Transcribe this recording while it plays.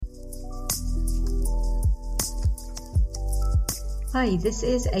Hi, this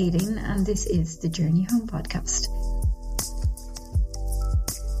is R.A.I.N and this is the Journey Home podcast.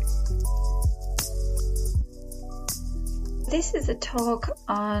 This is a talk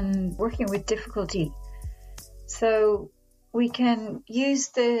on working with difficulty. So we can use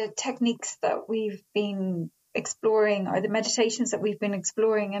the techniques that we've been exploring or the meditations that we've been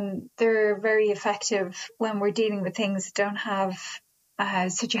exploring, and they're very effective when we're dealing with things that don't have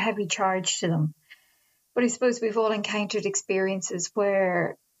such a heavy charge to them. But I suppose we've all encountered experiences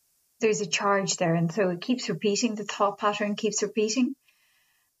where there's a charge there, and so it keeps repeating, the thought pattern keeps repeating,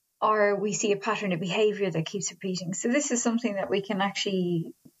 or we see a pattern of behavior that keeps repeating. So this is something that we can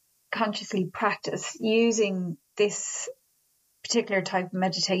actually consciously practice using this particular type of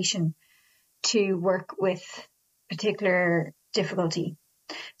meditation to work with particular difficulty.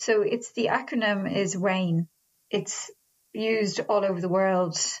 So the acronym is R.A.I.N. It's used all over the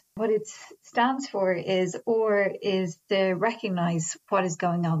world. What it stands for is to recognize what is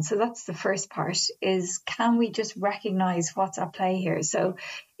going on. So that's the first part, is can we just recognize what's at play here? So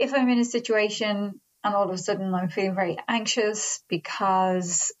if I'm in a situation and all of a sudden I'm feeling very anxious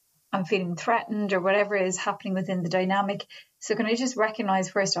because I'm feeling threatened or whatever is happening within the dynamic, so can I just recognize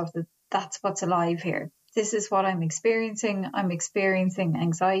first off that that's what's alive here? This is what I'm experiencing. I'm experiencing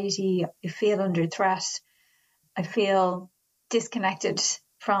anxiety. I feel under threat. I feel disconnected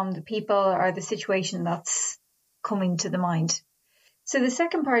from the people or the situation that's coming to the mind. So the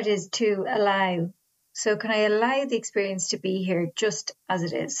second part is to allow. So can I allow the experience to be here just as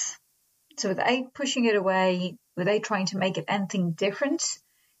it is? So without pushing it away, without trying to make it anything different,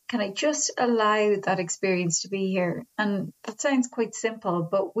 can I just allow that experience to be here? And that sounds quite simple,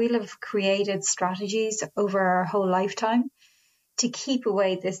 but we'll have created strategies over our whole lifetime to keep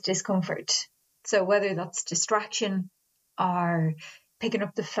away this discomfort. So whether that's distraction or picking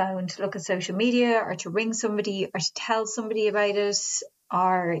up the phone to look at social media or to ring somebody or to tell somebody about it,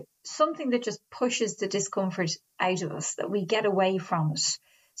 or something that just pushes the discomfort out of us, that we get away from it.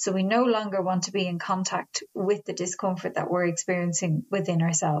 So we no longer want to be in contact with the discomfort that we're experiencing within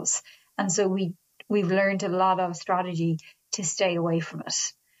ourselves. And so we've learned a lot of strategy to stay away from it.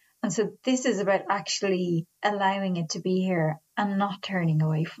 And so this is about actually allowing it to be here and not turning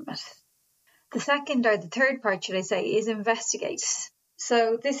away from it. The second, or the third part, should I say, is investigate.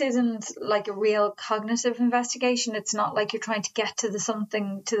 So this isn't like a real cognitive investigation. It's not like you're trying to get to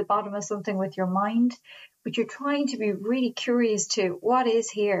the bottom of something with your mind, but you're trying to be really curious to what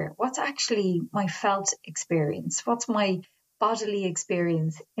is here? What's actually my felt experience? What's my bodily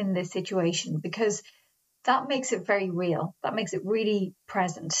experience in this situation? Because that makes it very real. That makes it really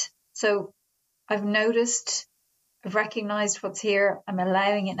present. So I've recognized what's here. I'm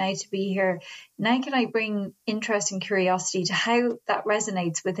allowing it now to be here. Now can I bring interest and curiosity to how that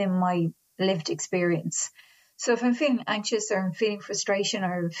resonates within my lived experience? So if I'm feeling anxious or I'm feeling frustration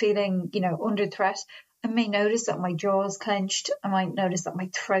or I'm feeling, under threat, I may notice that my jaw is clenched. I might notice that my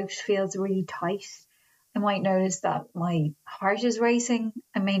throat feels really tight. I might notice that my heart is racing.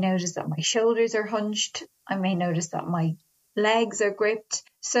 I may notice that my shoulders are hunched. I may notice that my legs are gripped.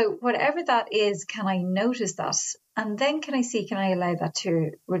 So whatever that is, can I notice that? And then can I allow that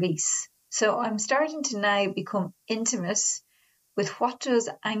to release? So I'm starting to now become intimate with what does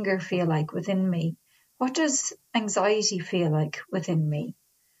anger feel like within me? What does anxiety feel like within me?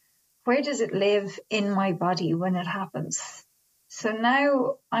 Where does it live in my body when it happens? So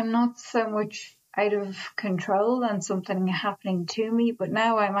now I'm not so much out of control and something happening to me, but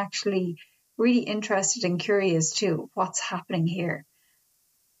now I'm actually really interested and curious to what's happening here.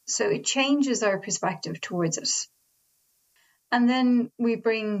 So it changes our perspective towards it. And then we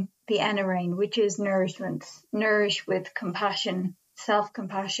bring the R.A.I.N, which is nourishment. Nourish with compassion,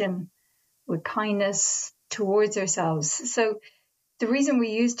 self-compassion, with kindness towards ourselves. So the reason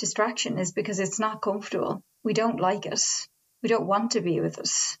we use distraction is because it's not comfortable. We don't like it. We don't want to be with it.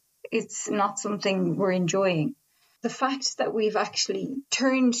 It's not something we're enjoying. The fact that we've actually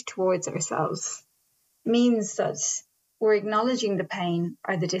turned towards ourselves means that we're acknowledging the pain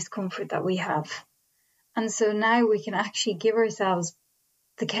or the discomfort that we have. And so now we can actually give ourselves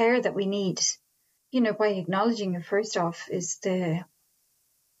the care that we need. By acknowledging it first off is a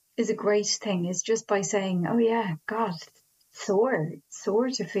great thing. Is just by saying, oh yeah, God, sore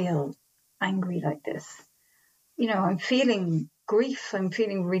to feel angry like this. I'm feeling grief. I'm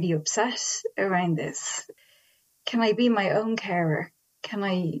feeling really upset around this. Can I be my own carer? Can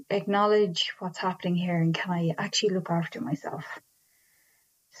I acknowledge what's happening here? And can I actually look after myself?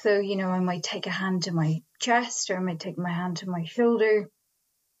 So, I might take a hand to my chest, or I might take my hand to my shoulder,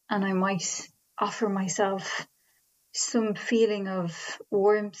 and I might offer myself some feeling of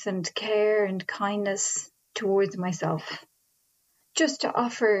warmth and care and kindness towards myself. just to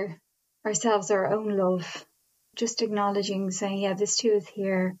offer ourselves our own love, just acknowledging, saying, yeah, this too is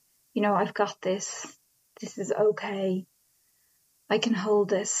here. You know, I've got this. This is okay. I can hold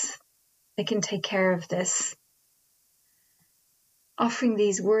this. I can take care of this. Offering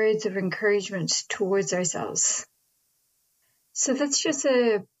these words of encouragement towards ourselves. So that's just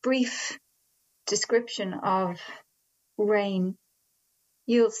a brief description of R.A.I.N.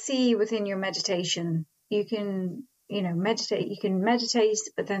 You'll see within your meditation, you can meditate,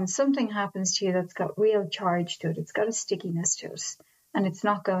 but then something happens to you that's got real charge to it. It's got a stickiness to it, and it's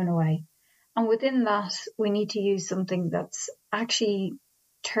not going away. And within that, we need to use something that's actually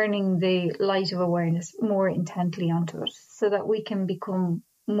turning the light of awareness more intently onto it, so that we can become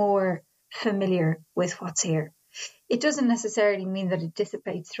more familiar with what's here. It doesn't necessarily mean that it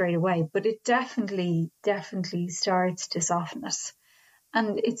dissipates straight away, but it definitely starts to soften it.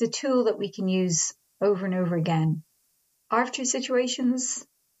 And it's a tool that we can use over and over again, after situations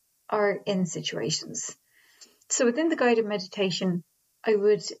or in situations. So within the guided meditation, I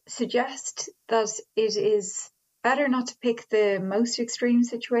would suggest that it is better not to pick the most extreme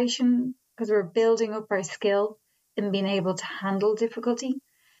situation, because we're building up our skill in being able to handle difficulty.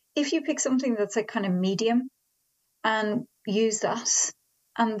 If you pick something that's like kind of medium and use that,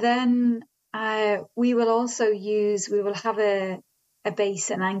 and then we will have a base,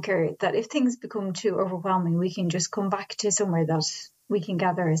 an anchor, that if things become too overwhelming, we can just come back to somewhere that we can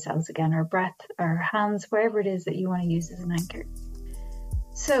gather ourselves again, our breath, our hands, wherever it is that you want to use as an anchor.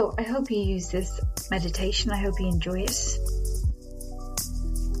 So I hope you use this meditation. I hope you enjoy it.